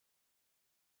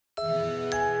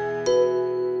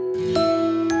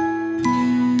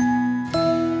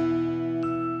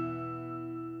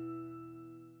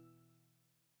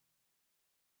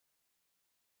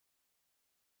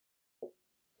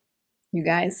You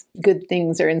guys, good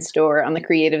things are in store on the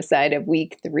creative side of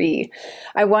week 3.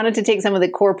 I wanted to take some of the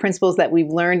core principles that we've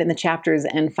learned in the chapters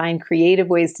and find creative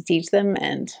ways to teach them,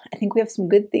 and I think we have some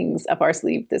good things up our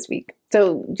sleeve this week.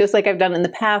 So just like I've done in the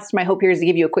past, my hope here is to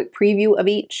give you a quick preview of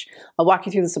each. I'll walk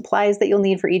you through the supplies that you'll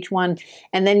need for each one,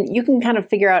 and then you can kind of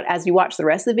figure out as you watch the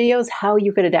rest of the videos how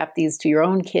you could adapt these to your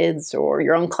own kids or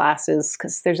your own classes,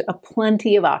 because there's a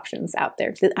plenty of options out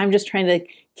there. I'm just trying to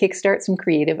kickstart some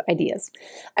creative ideas.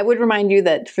 I would remind you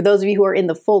that for those of you who are in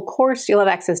the full course, you'll have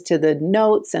access to the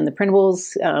notes and the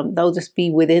printables. They'll just be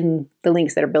within the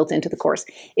links that are built into the course.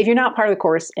 If you're not part of the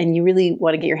course and you really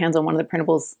want to get your hands on one of the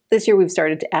printables, this year we've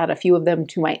started to add a few of them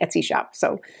to my Etsy shop.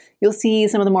 So you'll see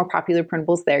some of the more popular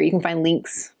printables there. You can find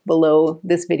links below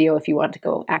this video if you want to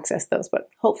go access those. But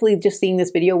hopefully just seeing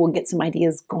this video will get some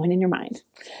ideas going in your mind.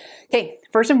 Okay,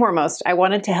 first and foremost, I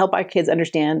wanted to help our kids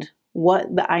understand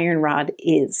what the iron rod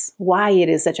is, why it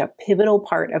is such a pivotal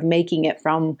part of making it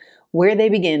from where they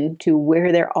begin to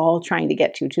where they're all trying to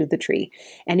get to the tree.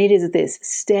 And it is this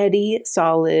steady,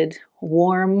 solid,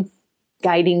 warm,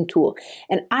 guiding tool.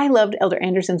 And I loved Elder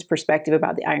Anderson's perspective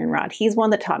about the iron rod. He's one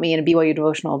that taught me in a BYU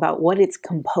devotional about what it's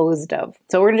composed of.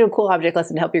 So we're going to do a cool object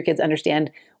lesson to help your kids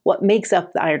understand what makes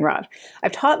up the iron rod.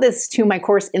 I've taught this to my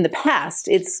course in the past.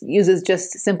 It uses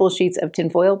just simple sheets of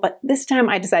tinfoil, but this time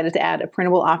I decided to add a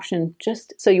printable option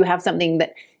just so you have something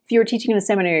that if you were teaching in a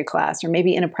seminary class or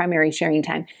maybe in a primary sharing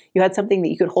time, you had something that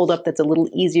you could hold up that's a little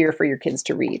easier for your kids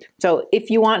to read. So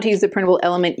if you want to use the printable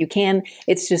element, you can.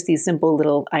 It's just these simple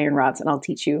little iron rods, and I'll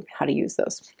teach you how to use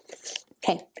those.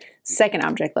 Okay, second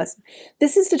object lesson.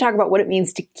 This is to talk about what it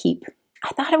means to keep.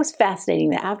 I thought it was fascinating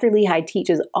that after Lehi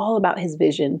teaches all about his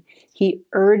vision, he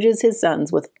urges his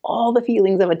sons with all the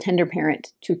feelings of a tender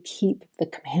parent to keep the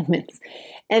commandments.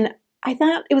 And I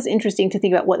thought it was interesting to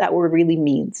think about what that word really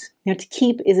means. You know, to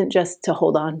keep isn't just to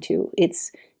hold on to.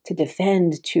 It's to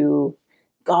defend, to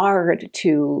guard,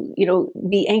 to,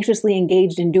 be anxiously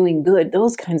engaged in doing good,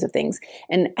 those kinds of things.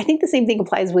 And I think the same thing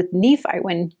applies with Nephi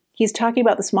when he's talking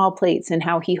about the small plates and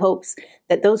how he hopes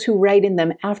that those who write in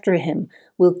them after him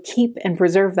will keep and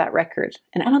preserve that record.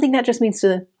 And I don't think that just means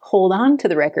to hold on to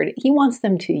the record. He wants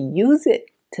them to use it,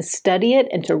 to study it,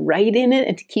 and to write in it,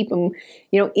 and to keep them,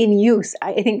 in use.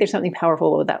 I think there's something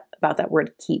powerful about that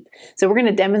word keep. So we're going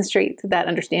to demonstrate that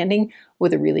understanding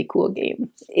with a really cool game.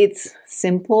 It's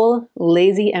simple,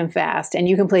 lazy, and fast, and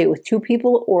you can play it with 2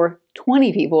 people or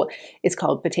 20 people. It's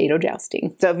called potato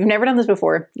jousting. So if you've never done this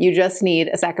before, you just need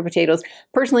a sack of potatoes.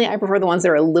 Personally, I prefer the ones that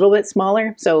are a little bit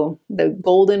smaller. So the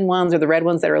golden ones or the red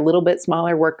ones that are a little bit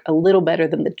smaller work a little better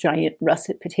than the giant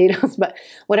russet potatoes, but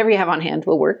whatever you have on hand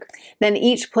will work. Then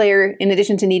each player, in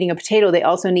addition to needing a potato, they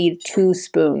also need 2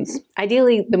 spoons.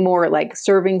 Ideally, the more like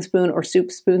serving spoon or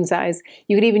soup spoon size.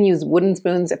 You could even use wooden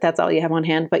spoons if that's all you have on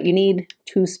hand, but you need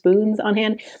 2 spoons on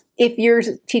hand. If you're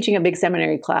teaching a big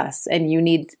seminary class and you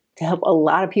need to help a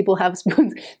lot of people have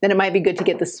spoons, then it might be good to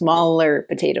get the smaller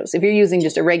potatoes. If you're using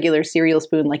just a regular cereal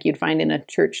spoon like you'd find in a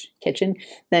church kitchen,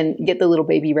 then get the little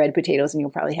baby red potatoes and you'll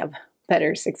probably have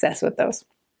better success with those.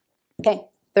 Okay,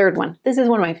 third one. This is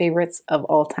one of my favorites of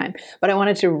all time, but I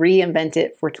wanted to reinvent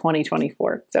it for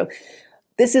 2024. So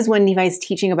this is when Nephi's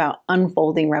teaching about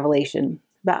unfolding revelation,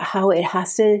 about how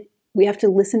we have to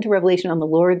listen to revelation on the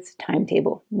Lord's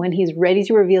timetable, when he's ready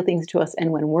to reveal things to us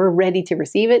and when we're ready to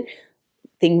receive it.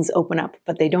 Things open up,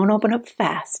 but they don't open up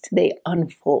fast. They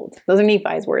unfold. Those are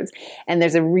Nephi's words. And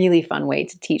there's a really fun way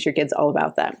to teach your kids all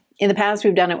about that. In the past,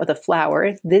 we've done it with a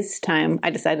flower. This time,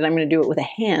 I decided I'm going to do it with a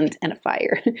hand and a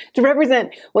fire to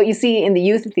represent what you see in the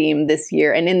youth theme this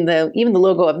year and in even the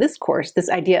logo of this course, this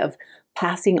idea of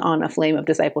passing on a flame of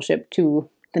discipleship to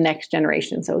the next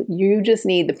generation. So you just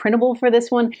need the printable for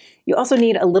this one. You also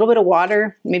need a little bit of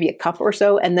water, maybe a cup or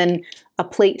so, and then a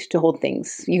plate to hold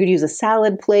things. You could use a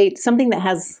salad plate, something that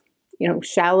has,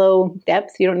 shallow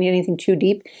depth. You don't need anything too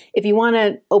deep. If you want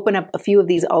to open up a few of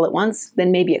these all at once,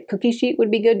 then maybe a cookie sheet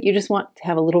would be good. You just want to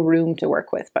have a little room to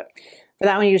work with. But for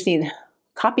that one, you just need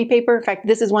copy paper. In fact,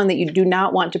 this is one that you do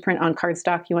not want to print on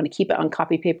cardstock. You want to keep it on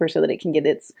copy paper so that it can get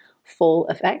its full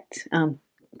effect.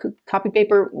 Copy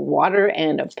paper, water,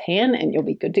 and a pan, and you'll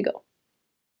be good to go.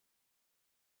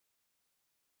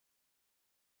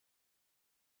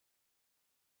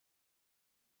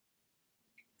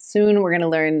 Soon we're going to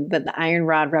learn that the iron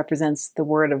rod represents the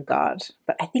Word of God,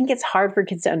 but I think it's hard for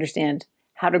kids to understand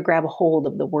how to grab a hold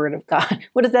of the Word of God.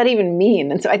 What does that even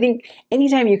mean? And so I think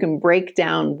anytime you can break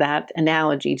down that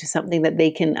analogy to something that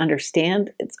they can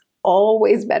understand, it's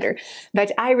always better. In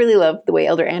fact, I really love the way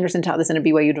Elder Anderson taught this in a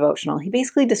BYU devotional. He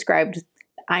basically described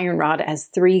iron rod as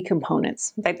 3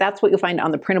 components. In fact, that's what you'll find on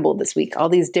the printable this week. All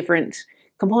these different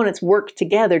components work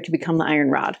together to become the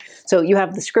iron rod. So you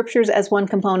have the scriptures as one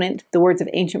component, the words of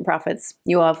ancient prophets.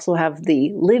 You also have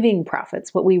the living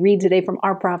prophets, what we read today from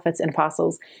our prophets and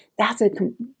apostles. That's a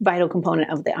vital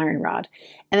component of the iron rod.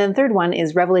 And then the third one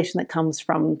is revelation that comes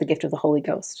from the gift of the Holy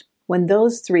Ghost. When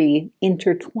those three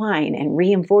intertwine and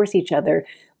reinforce each other,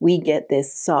 we get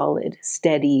this solid,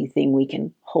 steady thing we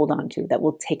can hold on to that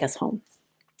will take us home.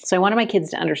 So I wanted my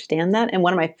kids to understand that, and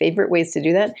one of my favorite ways to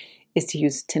do that is to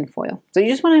use tinfoil. So you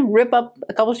just want to rip up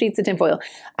a couple sheets of tinfoil.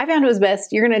 I found it was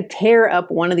best, you're going to tear up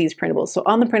one of these printables. So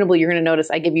on the printable, you're going to notice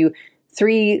I give you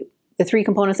the three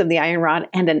components of the iron rod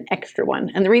and an extra one.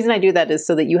 And the reason I do that is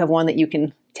so that you have one that you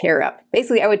can tear up.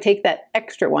 Basically, I would take that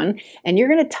extra one and you're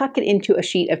going to tuck it into a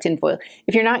sheet of tinfoil.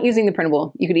 If you're not using the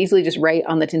printable, you could easily just write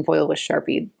on the tinfoil with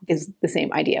Sharpie. Is the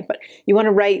same idea, but you want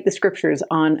to write the scriptures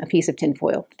on a piece of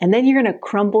tinfoil. And then you're going to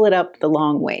crumple it up the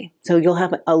long way. So you'll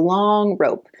have a long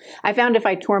rope. I found if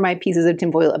I tore my pieces of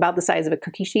tinfoil about the size of a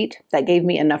cookie sheet, that gave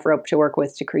me enough rope to work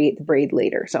with to create the braid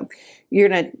later. So you're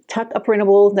going to tuck a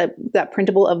printable, that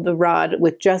printable of the rod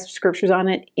with just scriptures on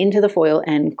it, into the foil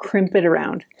and crimp it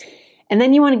around. And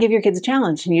then you want to give your kids a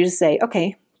challenge and you just say,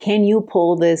 okay, can you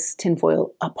pull this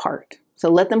tinfoil apart? So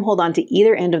let them hold on to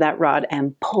either end of that rod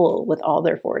and pull with all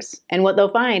their force. And what they'll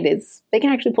find is they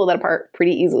can actually pull that apart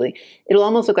pretty easily. It'll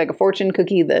almost look like a fortune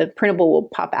cookie. The printable will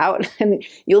pop out and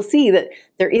you'll see that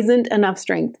there isn't enough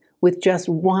strength with just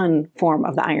one form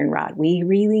of the iron rod. We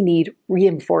really need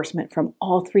reinforcement from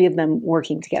all three of them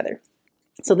working together.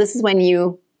 So this is when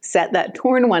you set that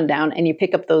torn one down and you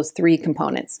pick up those three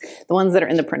components, the ones that are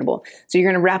in the printable. So you're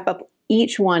going to wrap up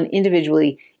each one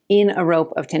individually in a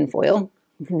rope of tinfoil,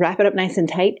 wrap it up nice and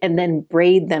tight, and then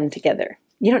braid them together.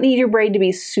 You don't need your braid to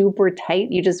be super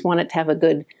tight. You just want it to have a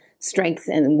good strength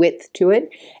and width to it.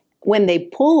 When they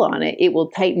pull on it, it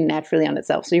will tighten naturally on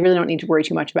itself. So you really don't need to worry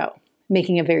too much about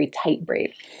making a very tight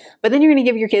braid. But then you're going to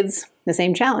give your kids the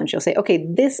same challenge. You'll say, okay,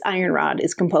 this iron rod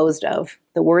is composed of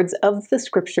the words of the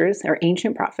scriptures, or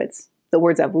ancient prophets, the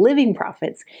words of living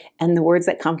prophets, and the words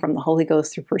that come from the Holy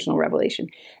Ghost through personal revelation.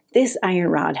 This iron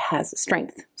rod has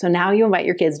strength. So now you invite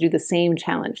your kids to do the same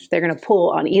challenge. They're going to pull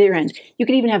on either end. You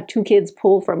can even have two kids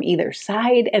pull from either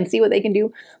side and see what they can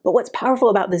do. But what's powerful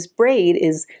about this braid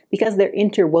is because they're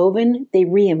interwoven, they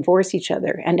reinforce each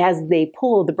other. And as they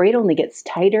pull, the braid only gets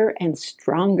tighter and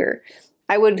stronger.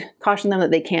 I would caution them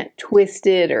that they can't twist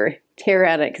it or tear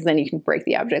at it because then you can break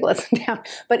the object lesson down.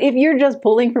 But if you're just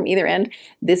pulling from either end,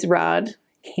 this rod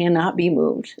cannot be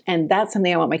moved. And that's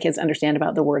something I want my kids to understand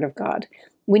about the Word of God.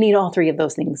 We need all three of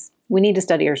those things. We need to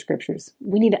study our scriptures.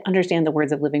 We need to understand the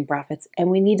words of living prophets. And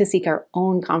we need to seek our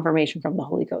own confirmation from the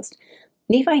Holy Ghost.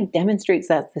 Nephi demonstrates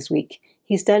that this week.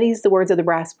 He studies the words of the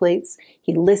brass plates.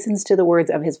 He listens to the words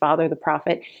of his father, the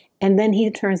prophet. And then he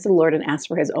turns to the Lord and asks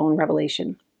for his own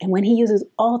revelation. And when he uses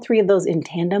all three of those in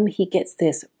tandem, he gets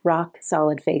this rock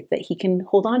solid faith that he can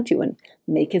hold on to and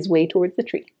make his way towards the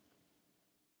tree.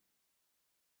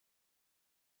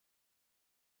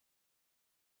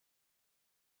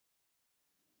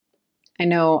 I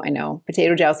know.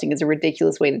 Potato jousting is a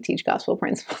ridiculous way to teach gospel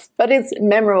principles, but it's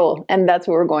memorable, and that's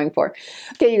what we're going for.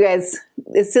 Okay, you guys,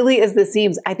 as silly as this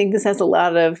seems, I think this has a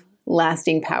lot of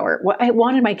lasting power. What I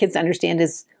wanted my kids to understand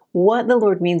is what the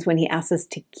Lord means when he asks us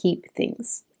to keep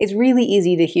things. It's really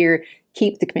easy to hear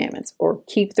keep the commandments or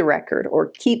keep the record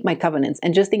or keep my covenants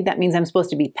and just think that means I'm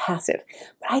supposed to be passive.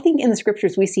 But I think in the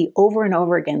scriptures we see over and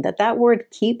over again that word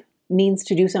keep means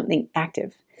to do something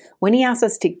active. When he asked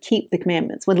us to keep the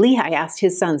commandments, when Lehi asked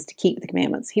his sons to keep the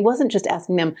commandments, he wasn't just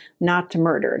asking them not to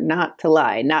murder, not to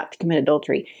lie, not to commit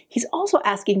adultery. He's also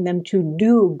asking them to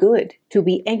do good, to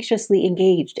be anxiously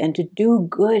engaged and to do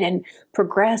good and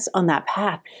progress on that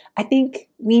path. I think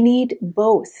we need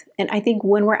both. And I think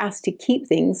when we're asked to keep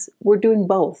things, we're doing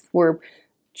both. We're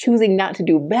choosing not to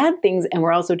do bad things, and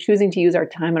we're also choosing to use our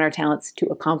time and our talents to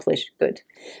accomplish good.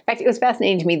 In fact, it was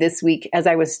fascinating to me this week as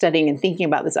I was studying and thinking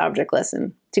about this object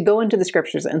lesson to go into the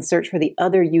scriptures and search for the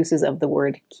other uses of the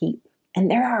word keep.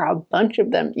 And there are a bunch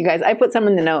of them. You guys, I put some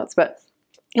in the notes, but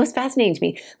it was fascinating to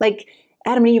me. Like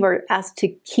Adam and Eve are asked to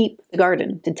keep the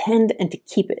garden, to tend and to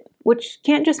keep it, which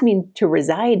can't just mean to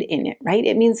reside in it, right?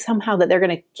 It means somehow that they're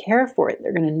going to care for it.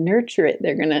 They're going to nurture it.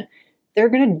 They're going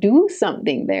to do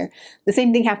something there. The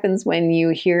same thing happens when you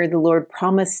hear the Lord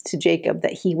promise to Jacob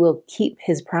that he will keep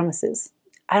his promises.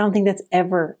 I don't think that's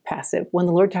ever passive. When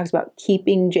the Lord talks about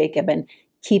keeping Jacob and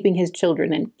keeping his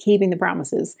children and keeping the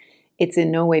promises, it's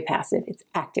in no way passive. It's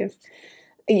active.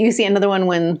 You see another one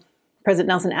when President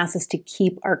Nelson asks us to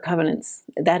keep our covenants.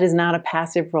 That is not a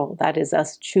passive role. That is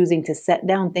us choosing to set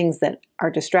down things that are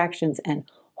distractions and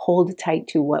hold tight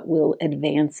to what will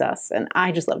advance us. And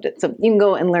I just loved it. So you can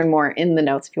go and learn more in the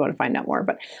notes if you want to find out more.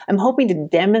 But I'm hoping to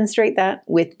demonstrate that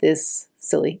with this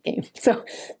silly game. So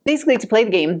basically, to play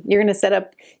the game, you're going to set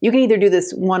up, you can either do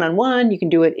this one-on-one, you can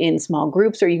do it in small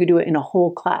groups, or you can do it in a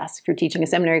whole class if you're teaching a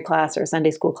seminary class or a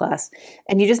Sunday school class.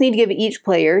 And you just need to give each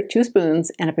player 2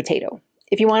 spoons and a potato.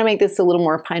 If you want to make this a little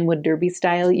more Pinewood Derby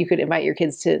style, you could invite your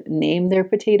kids to name their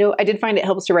potato. I did find it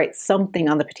helps to write something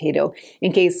on the potato.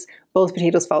 In case both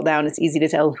potatoes fall down, it's easy to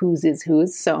tell whose is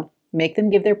whose. So make them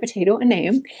give their potato a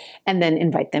name and then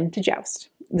invite them to joust.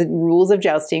 The rules of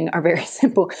jousting are very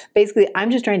simple. Basically,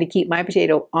 I'm just trying to keep my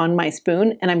potato on my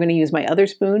spoon, and I'm going to use my other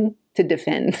spoon to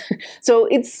defend. So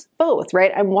it's both,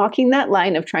 right? I'm walking that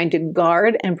line of trying to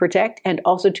guard and protect and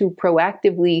also to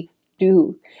proactively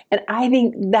do. And I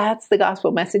think that's the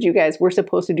gospel message, you guys. We're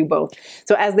supposed to do both.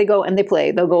 So as they go and they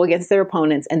play, they'll go against their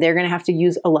opponents, and they're going to have to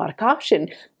use a lot of caution.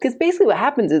 Because basically what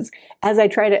happens is, as I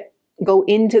try to go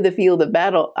into the field of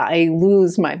battle, I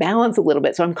lose my balance a little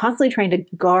bit. So I'm constantly trying to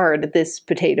guard this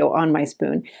potato on my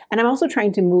spoon. And I'm also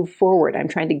trying to move forward. I'm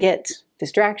trying to get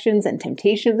distractions and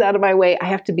temptations out of my way. I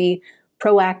have to be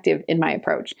proactive in my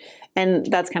approach. And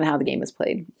that's kind of how the game is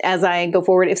played. As I go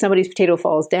forward, if somebody's potato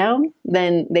falls down,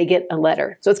 then they get a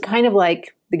letter. So it's kind of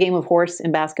like the game of horse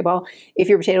in basketball. If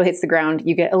your potato hits the ground,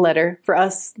 you get a letter. For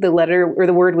us, the letter or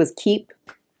the word was keep.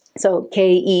 So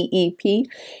Keep.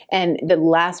 And the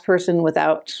last person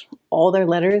without all their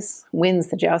letters wins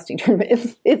the jousting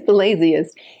tournament. It's the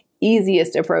laziest,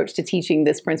 easiest approach to teaching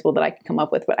this principle that I can come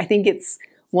up with. But I think it's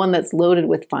one that's loaded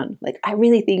with fun. Like, I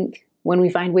really think when we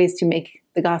find ways to make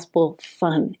the gospel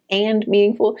fun and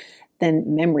meaningful,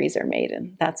 then memories are made.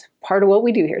 And that's part of what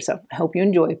we do here. So I hope you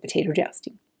enjoy potato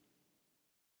jousting.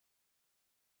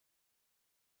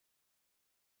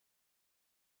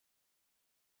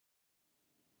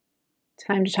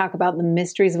 Time to talk about the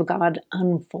mysteries of God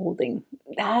unfolding.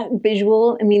 That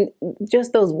visual, I mean,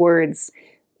 just those words,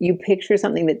 you picture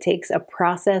something that takes a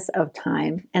process of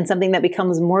time and something that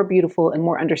becomes more beautiful and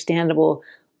more understandable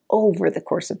over the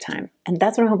course of time. And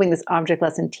that's what I'm hoping this object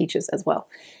lesson teaches as well.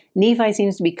 Nephi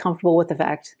seems to be comfortable with the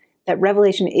fact that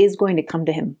revelation is going to come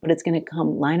to him, but it's going to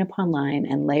come line upon line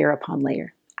and layer upon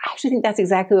layer. I actually think that's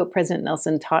exactly what President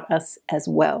Nelson taught us as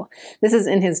well. This is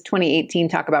in his 2018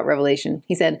 talk about revelation.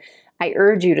 He said, "I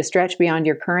urge you to stretch beyond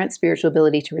your current spiritual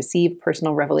ability to receive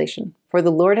personal revelation. For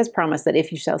the Lord has promised that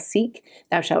if you shall seek,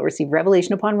 thou shalt receive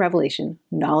revelation upon revelation,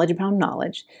 knowledge upon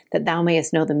knowledge, that thou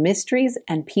mayest know the mysteries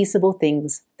and peaceable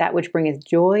things, that which bringeth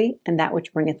joy and that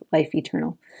which bringeth life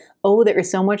eternal. Oh, there is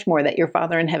so much more that your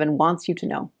Father in heaven wants you to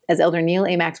know. As Elder Neil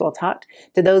A. Maxwell taught,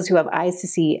 to those who have eyes to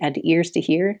see and ears to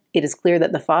hear, it is clear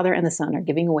that the Father and the Son are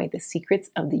giving away the secrets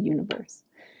of the universe."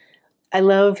 I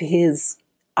love his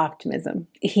optimism.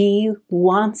 He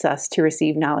wants us to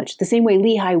receive knowledge, the same way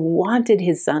Lehi wanted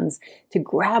his sons to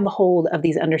grab hold of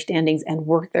these understandings and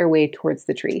work their way towards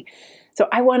the tree. So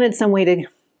I wanted some way to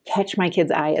catch my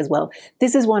kids' eye as well.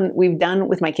 This is one we've done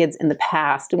with my kids in the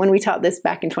past. When we taught this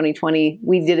back in 2020,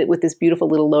 we did it with this beautiful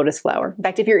little lotus flower. In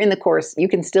fact, if you're in the course, you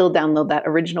can still download that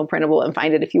original printable and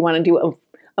find it if you want to do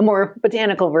a more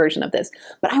botanical version of this.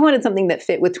 But I wanted something that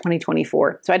fit with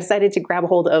 2024. So I decided to grab a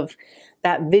hold of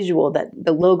that visual, that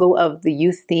the logo of the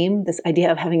youth theme, this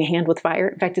idea of having a hand with fire.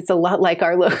 In fact, it's a lot like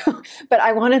our logo, but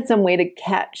I wanted some way to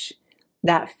catch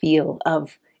that feel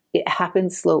of it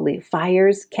happens slowly.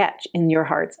 Fires catch in your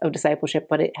hearts of discipleship,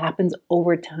 but it happens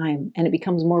over time and it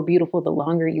becomes more beautiful the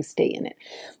longer you stay in it.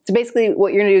 So basically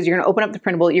what you're going to do is you're going to open up the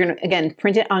printable. You're going to, again,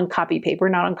 print it on copy paper,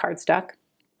 not on cardstock,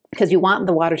 because you want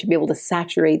the water to be able to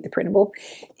saturate the printable.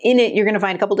 In it, you're going to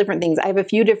find a couple different things. I have a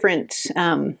few different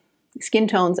skin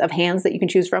tones of hands that you can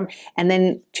choose from, and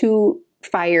then 2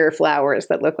 fire flowers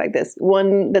that look like this,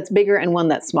 one that's bigger and one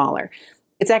that's smaller.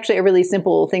 It's actually a really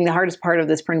simple thing. The hardest part of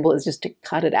this printable is just to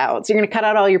cut it out. So you're going to cut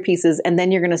out all your pieces, and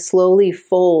then you're going to slowly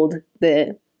fold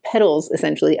the petals,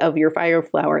 essentially, of your fire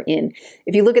flower in.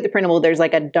 If you look at the printable, there's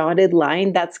like a dotted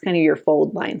line. That's kind of your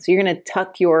fold line. So you're going to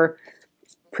tuck your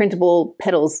printable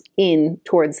petals in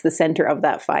towards the center of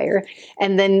that fire.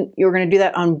 And then you're going to do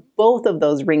that on both of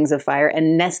those rings of fire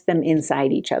and nest them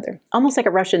inside each other, almost like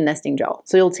a Russian nesting doll.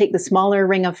 So you'll take the smaller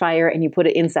ring of fire and you put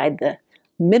it inside the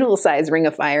middle-sized ring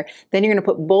of fire. Then you're going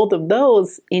to put both of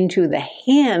those into the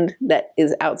hand that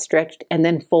is outstretched and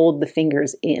then fold the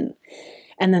fingers in.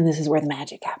 And then this is where the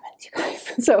magic happens, you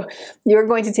guys. So you're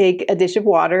going to take a dish of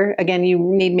water. Again, you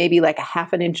need maybe like a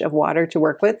 1/2 inch of water to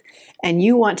work with. And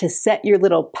you want to set your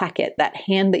little packet, that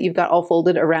hand that you've got all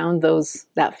folded around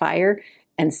that fire,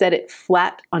 and set it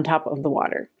flat on top of the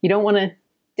water. You don't want to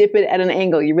dip it at an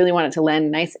angle. You really want it to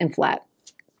land nice and flat.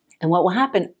 And what will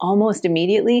happen almost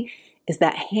immediately is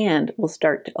that hand will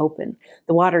start to open.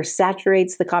 The water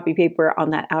saturates the copy paper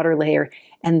on that outer layer,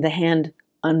 and the hand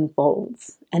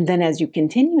unfolds. And then as you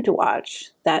continue to watch,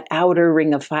 that outer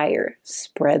ring of fire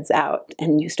spreads out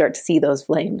and you start to see those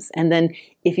flames. And then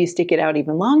if you stick it out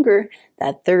even longer,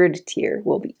 that third tier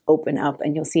will be open up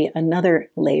and you'll see another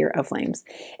layer of flames.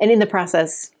 And in the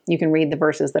process, you can read the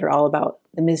verses that are all about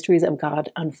the mysteries of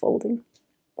God unfolding.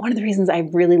 One of the reasons I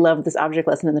really loved this object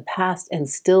lesson in the past and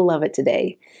still love it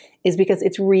today is because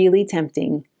it's really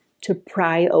tempting to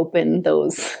pry open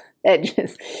those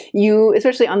edges. You,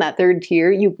 especially on that third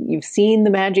tier, you've seen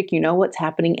the magic, you know what's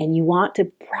happening, and you want to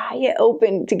pry it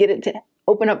open to get it to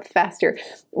open up faster.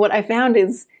 What I found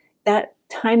is that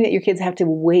time that your kids have to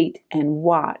wait and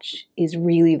watch is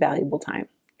really valuable time,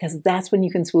 because that's when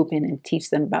you can swoop in and teach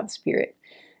them about the Spirit.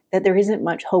 That there isn't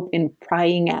much hope in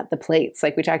prying at the plates,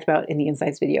 like we talked about in the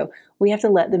Insights video. We have to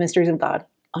let the mysteries of God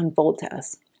unfold to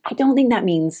us. I don't think that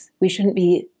means we shouldn't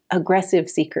be aggressive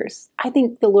seekers. I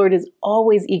think the Lord is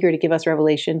always eager to give us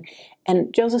revelation.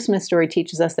 And Joseph Smith's story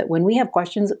teaches us that when we have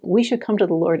questions, we should come to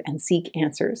the Lord and seek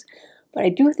answers. But I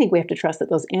do think we have to trust that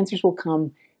those answers will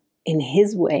come in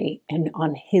His way and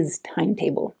on His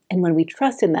timetable. And when we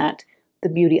trust in that, the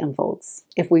beauty unfolds.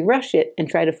 If we rush it and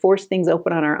try to force things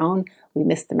open on our own, we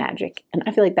miss the magic. And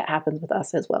I feel like that happens with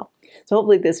us as well. So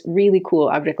hopefully this really cool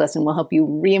object lesson will help you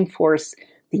reinforce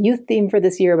the youth theme for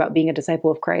this year about being a disciple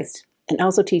of Christ, and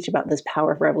also teach about this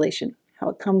power of revelation, how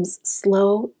it comes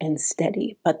slow and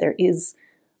steady, but there is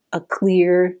a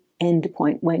clear end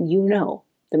point when you know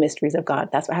the mysteries of God.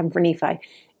 That's what happened for Nephi.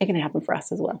 It can happen for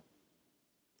us as well.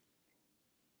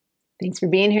 Thanks for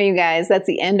being here, you guys. That's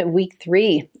the end of week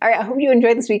 3. All right, I hope you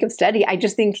enjoyed this week of study. I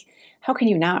just think, how can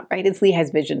you not, right? It's Lehi's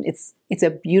vision. It's a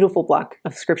beautiful block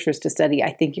of scriptures to study.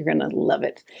 I think you're going to love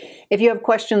it. If you have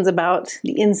questions about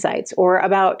the insights or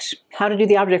about how to do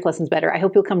the object lessons better, I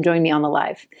hope you'll come join me on the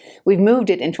live. We've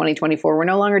moved it in 2024. We're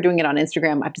no longer doing it on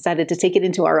Instagram. I've decided to take it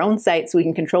into our own site so we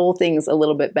can control things a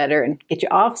little bit better and get you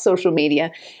off social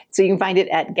media. So you can find it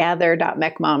at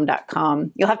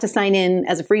gather.mechmom.com. You'll have to sign in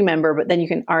as a free member, but then you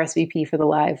can RSVP for the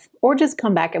live or just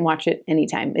come back and watch it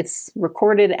anytime. It's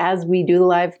recorded as we do the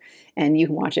live, and you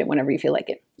can watch it whenever you feel like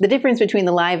it. The difference between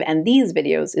the live and these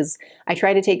videos is I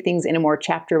try to take things in a more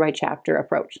chapter by chapter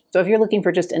approach. So if you're looking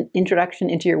for just an introduction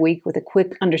into your week with a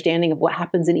quick understanding of what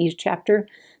happens in each chapter,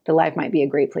 the live might be a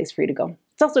great place for you to go.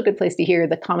 It's also a good place to hear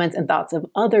the comments and thoughts of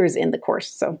others in the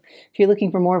course. So if you're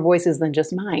looking for more voices than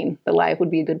just mine, the live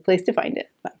would be a good place to find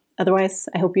it. But otherwise,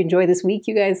 I hope you enjoy this week,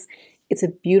 you guys. It's a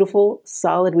beautiful,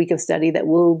 solid week of study that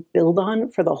we'll build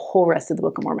on for the whole rest of the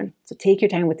Book of Mormon. So take your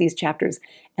time with these chapters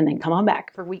and then come on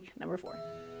back for week number 4.